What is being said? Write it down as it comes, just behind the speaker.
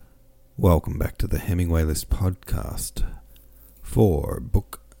Welcome back to the Hemingway List podcast for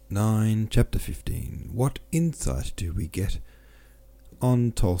Book 9, Chapter 15. What insight do we get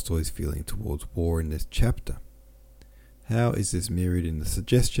on Tolstoy's feeling towards war in this chapter? How is this mirrored in the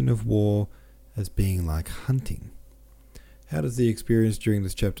suggestion of war as being like hunting? How does the experience during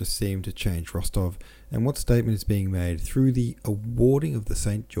this chapter seem to change Rostov, and what statement is being made through the awarding of the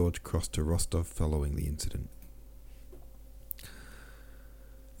St. George Cross to Rostov following the incident?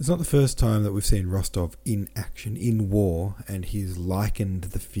 It's not the first time that we've seen Rostov in action, in war, and he's likened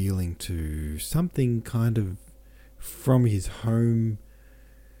the feeling to something kind of from his home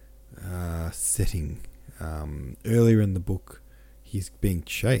setting. Earlier in the book, he's being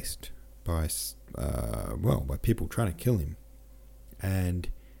chased by people trying to kill him, and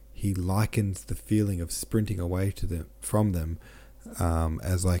he likens the feeling of sprinting away from them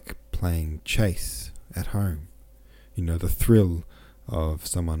as like playing chase at home. You know, the thrill of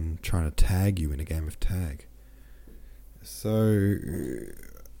someone trying to tag you in a game of tag. So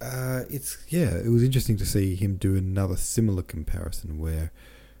it was interesting to see him do another similar comparison where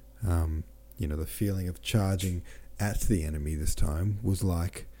the feeling of charging at the enemy this time was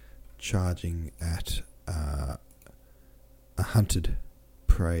like charging at a hunted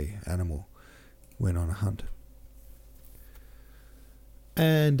prey animal when on a hunt.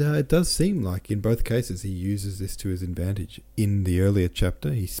 And it does seem like in both cases he uses this to his advantage. In the earlier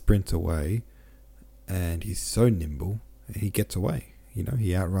chapter, he sprints away and he's so nimble, he gets away. You know,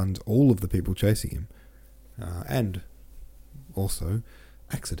 he outruns all of the people chasing him and also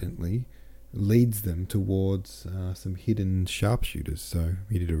accidentally leads them towards some hidden sharpshooters. So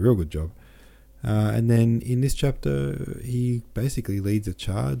he did a real good job. And then in this chapter, he basically leads a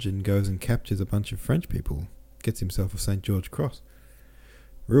charge and goes and captures a bunch of French people, gets himself a St. George Cross.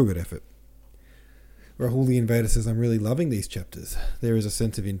 Real good effort. Rahul the Invader says, I'm really loving these chapters. There is a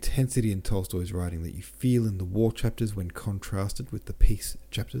sense of intensity in Tolstoy's writing that you feel in the war chapters when contrasted with the peace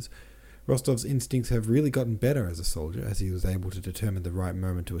chapters. Rostov's instincts have really gotten better as a soldier, as he was able to determine the right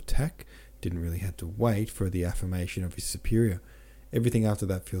moment to attack, didn't really have to wait for the affirmation of his superior. Everything after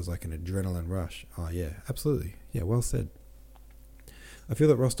that feels like an adrenaline rush. Oh yeah, absolutely. Yeah, well said. I feel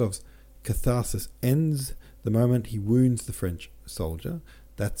that Rostov's catharsis ends the moment he wounds the French soldier.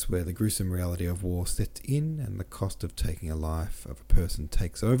 That's where the gruesome reality of war sets in and the cost of taking a life of a person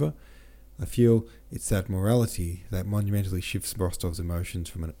takes over. I feel it's that morality that monumentally shifts Rostov's emotions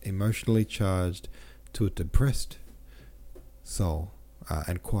from an emotionally charged to a depressed soul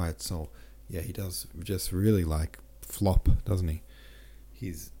and quiet soul. Yeah, he does just really like flop, doesn't he?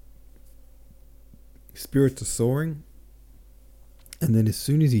 His spirits are soaring, and then as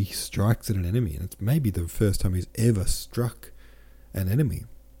soon as he strikes at an enemy, and it's maybe the first time he's ever struck an enemy,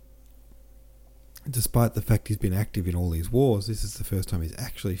 despite the fact he's been active in all these wars, this is the first time he's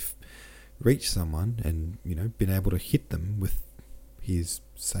actually reached someone and, been able to hit them with his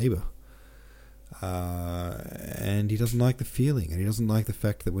saber. And he doesn't like the feeling, and he doesn't like the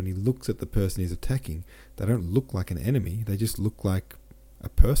fact that when he looks at the person he's attacking, they don't look like an enemy, they just look like a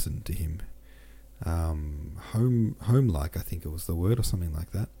person to him. Home-like, I think it was the word, or something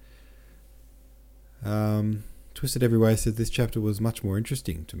like that. Twisted Every said this chapter was much more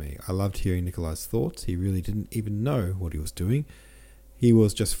interesting to me. I loved hearing Nikolai's thoughts. He really didn't even know what he was doing. He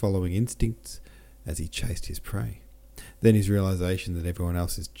was just following instincts as he chased his prey. Then his realization that everyone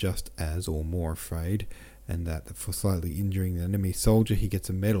else is just as or more afraid, and that for slightly injuring the enemy soldier he gets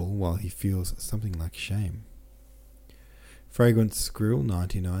a medal while he feels something like shame. Fragrant Skrill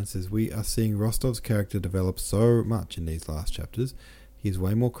 99 says, we are seeing Rostov's character develop so much in these last chapters. He is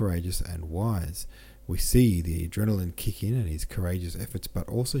way more courageous and wise. We see the adrenaline kick in and his courageous efforts, but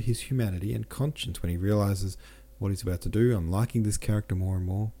also his humanity and conscience when he realizes what he's about to do. I'm liking this character more and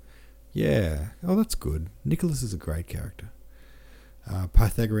more. Yeah, oh, that's good. Nicholas is a great character.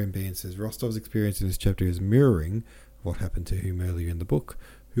 Pythagorean Bean says, Rostov's experience in this chapter is mirroring what happened to him earlier in the book.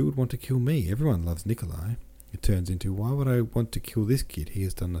 Who would want to kill me? Everyone loves Nikolai. It turns into, why would I want to kill this kid? He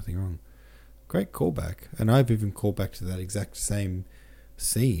has done nothing wrong. Great callback. And I've even called back to that exact same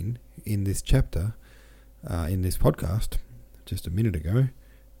scene in this chapter, in this podcast, just a minute ago,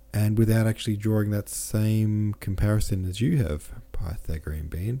 and without actually drawing that same comparison as you have, Pythagorean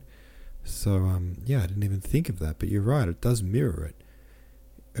Bean. So, I didn't even think of that, but you're right, it does mirror it.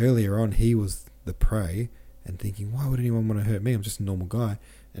 Earlier on, he was the prey and thinking, why would anyone want to hurt me? I'm just a normal guy.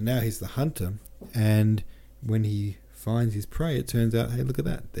 And now he's the hunter, and when he finds his prey, it turns out, hey, look at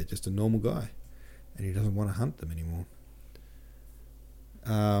that, they're just a normal guy, and he doesn't want to hunt them anymore.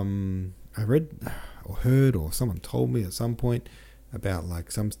 I read or heard or someone told me at some point about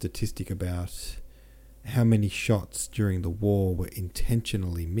like some statistic about how many shots during the war were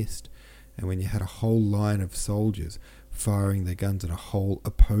intentionally missed, and when you had a whole line of soldiers firing their guns at a whole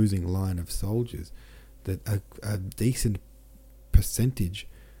opposing line of soldiers, that a decent percentage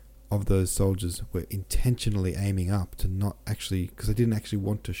of those soldiers were intentionally aiming up to not actually, because they didn't actually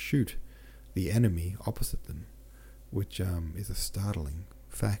want to shoot the enemy opposite them, which is a startling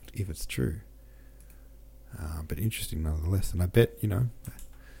fact if it's true. But interesting nonetheless. And I bet,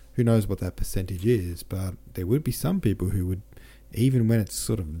 who knows what that percentage is, but there would be some people who would, even when it's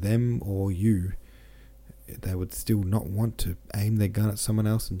sort of them or you, they would still not want to aim their gun at someone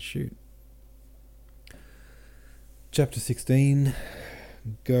else and shoot. Chapter 16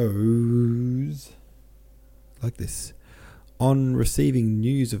 goes like this. On receiving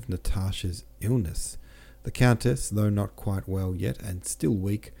news of Natasha's illness, the Countess, though not quite well yet and still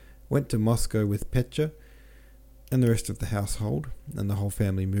weak, went to Moscow with Petya and the rest of the household, and the whole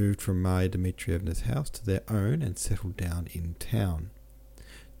family moved from Marya Dmitrievna's house to their own and settled down in town.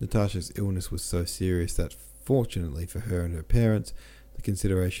 Natasha's illness was so serious that, fortunately for her and her parents, the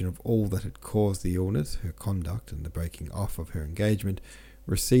consideration of all that had caused the illness, her conduct and the breaking off of her engagement,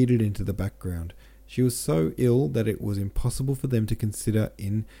 receded into the background. She was so ill that it was impossible for them to consider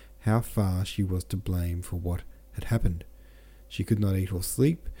in how far she was to blame for what had happened. She could not eat or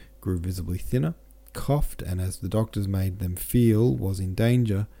sleep, grew visibly thinner, coughed, and as the doctors made them feel was in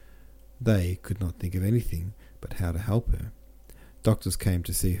danger, they could not think of anything but how to help her. Doctors came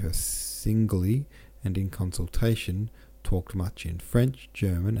to see her singly and in consultation, talked much in French,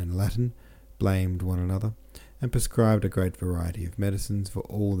 German and Latin, blamed one another, and prescribed a great variety of medicines for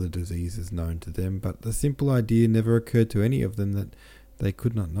all the diseases known to them, but the simple idea never occurred to any of them that they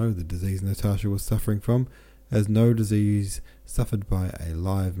could not know the disease Natasha was suffering from, as no disease suffered by a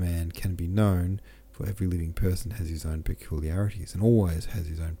live man can be known, for every living person has his own peculiarities, and always has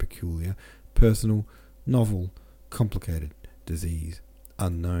his own peculiar, personal, novel, complicated disease,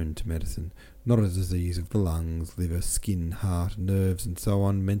 unknown to medicine, not a disease of the lungs, liver, skin, heart, nerves, and so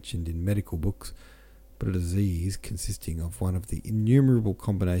on mentioned in medical books, but a disease consisting of one of the innumerable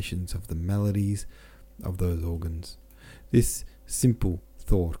combinations of the maladies of those organs. This simple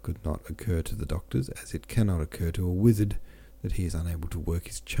thought could not occur to the doctors, as it cannot occur to a wizard that he is unable to work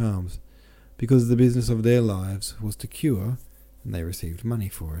his charms, because the business of their lives was to cure, and they received money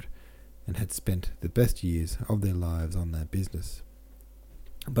for it, and had spent the best years of their lives on that business.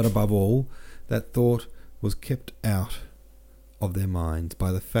 But above all, that thought was kept out of their minds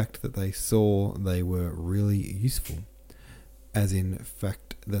by the fact that they saw they were really useful, as in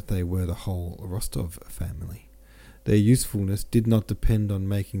fact that they were the whole Rostov family. Their usefulness did not depend on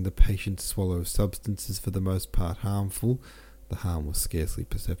making the patient swallow substances for the most part harmful, the harm was scarcely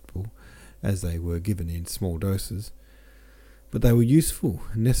perceptible, as they were given in small doses, but they were useful,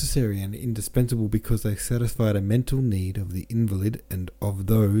 necessary and indispensable because they satisfied a mental need of the invalid and of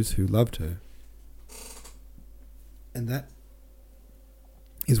those who loved her. And that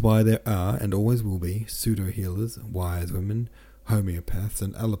is why there are, and always will be, pseudo-healers, wise women, homeopaths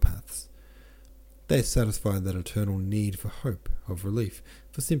and allopaths. They satisfy that eternal need for hope, of relief,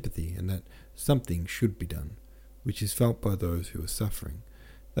 for sympathy, and that something should be done, which is felt by those who are suffering.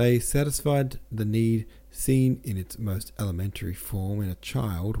 They satisfied the need seen in its most elementary form in a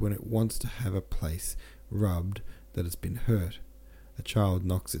child when it wants to have a place rubbed that has been hurt. A child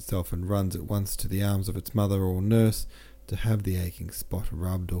knocks itself and runs at once to the arms of its mother or nurse to have the aching spot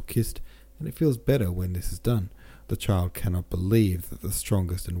rubbed or kissed, and it feels better when this is done. The child cannot believe that the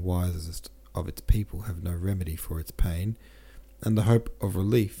strongest and wisest of its people have no remedy for its pain, and the hope of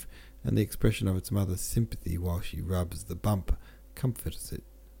relief and the expression of its mother's sympathy while she rubs the bump comforts it.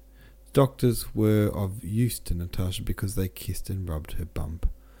 Doctors were of use to Natasha because they kissed and rubbed her bump,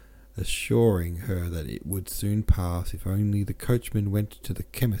 assuring her that it would soon pass if only the coachman went to the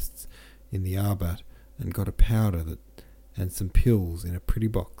chemist's in the Arbat and got a powder and some pills in a pretty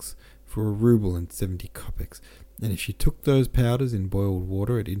box for 1 ruble and 70 kopecks, and if she took those powders in boiled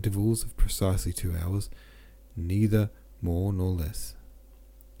water at intervals of precisely 2 hours, neither more nor less.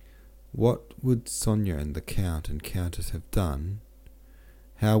 What would Sonia and the Count and Countess have done?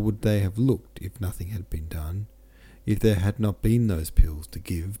 How would they have looked if nothing had been done, if there had not been those pills to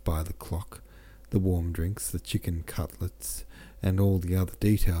give by the clock, the warm drinks, the chicken cutlets, and all the other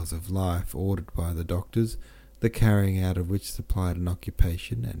details of life ordered by the doctors, the carrying out of which supplied an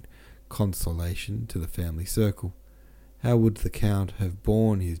occupation and consolation to the family circle? How would the Count have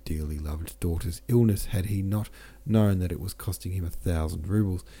borne his dearly loved daughter's illness had he not known that it was costing him 1,000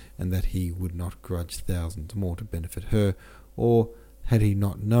 rubles, and that he would not grudge thousands more to benefit her, or had he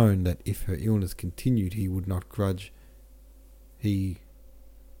not known that if her illness continued he would not grudge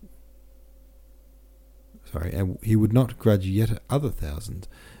and he would not grudge yet other thousands,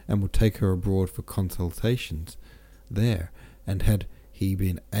 and would take her abroad for consultations there. And had he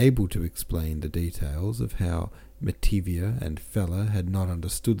been able to explain the details of how Metivia and Fella had not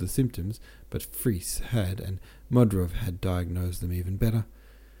understood the symptoms, but Fries had, and Modrov had diagnosed them even better,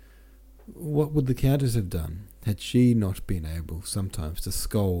 what would the Countess have done, had she not been able sometimes to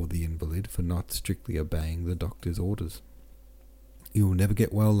scold the invalid for not strictly obeying the doctor's orders? "You will never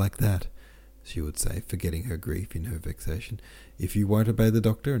get well like that," she would say, forgetting her grief in her vexation. "If you won't obey the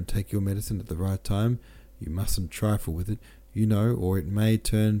doctor and take your medicine at the right time, you mustn't trifle with it, you know, or it may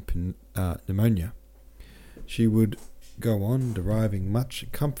turn pneumonia." She would go on, deriving much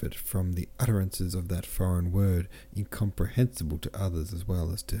comfort from the utterances of that foreign word, incomprehensible to others as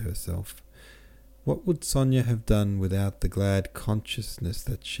well as to herself. What would Sonia have done without the glad consciousness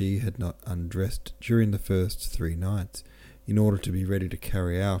that she had not undressed during the first 3 nights, in order to be ready to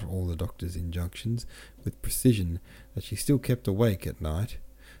carry out all the doctor's injunctions with precision, that she still kept awake at night,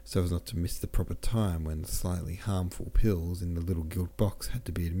 so as not to miss the proper time when the slightly harmful pills in the little gilt box had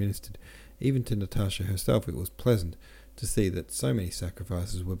to be administered? Even to Natasha herself it was pleasant to see that so many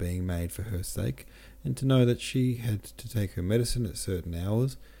sacrifices were being made for her sake, and to know that she had to take her medicine at certain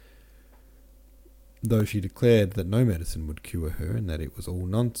hours, though she declared that no medicine would cure her, and that it was all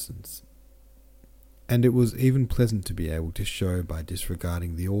nonsense. And it was even pleasant to be able to show by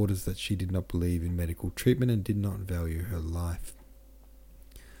disregarding the orders that she did not believe in medical treatment and did not value her life.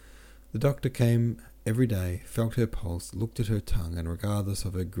 The doctor came every day, felt her pulse, looked at her tongue, and regardless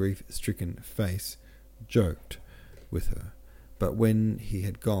of her grief-stricken face, joked with her. But when he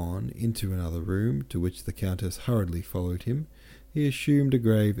had gone into another room, to which the Countess hurriedly followed him, he assumed a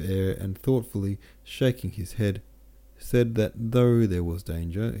grave air, and thoughtfully shaking his head, said that though there was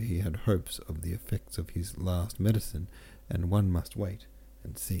danger, he had hopes of the effects of his last medicine, and one must wait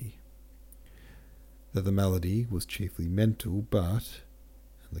and see. That the malady was chiefly mental, but,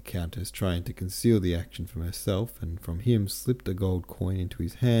 and the Countess, trying to conceal the action from herself and from him, slipped a gold coin into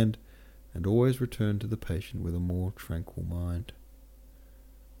his hand, and always returned to the patient with a more tranquil mind.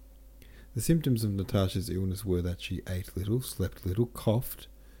 The symptoms of Natasha's illness were that she ate little, slept little, coughed,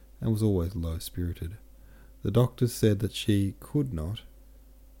 and was always low-spirited. The doctors said that she could not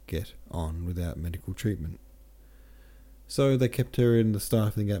get on without medical treatment. So they kept her in the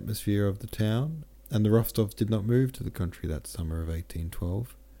stifling atmosphere of the town, and the Rostovs did not move to the country that summer of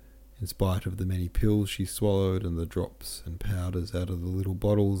 1812. In spite of the many pills she swallowed and the drops and powders out of the little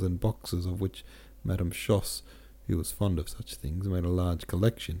bottles and boxes of which Madame Schoss, who was fond of such things, made a large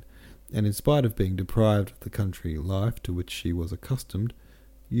collection, and in spite of being deprived of the country life to which she was accustomed,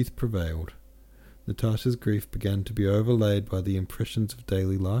 youth prevailed. Natasha's grief began to be overlaid by the impressions of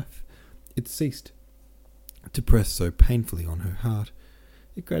daily life. It ceased to press so painfully on her heart.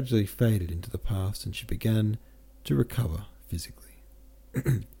 It gradually faded into the past, and she began to recover physically.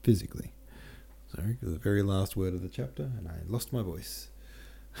 Sorry, the very last word of the chapter, and I lost my voice.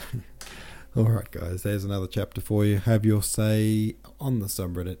 Alright guys, there's another chapter for you. Have your say on the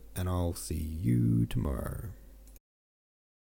subreddit, and I'll see you tomorrow.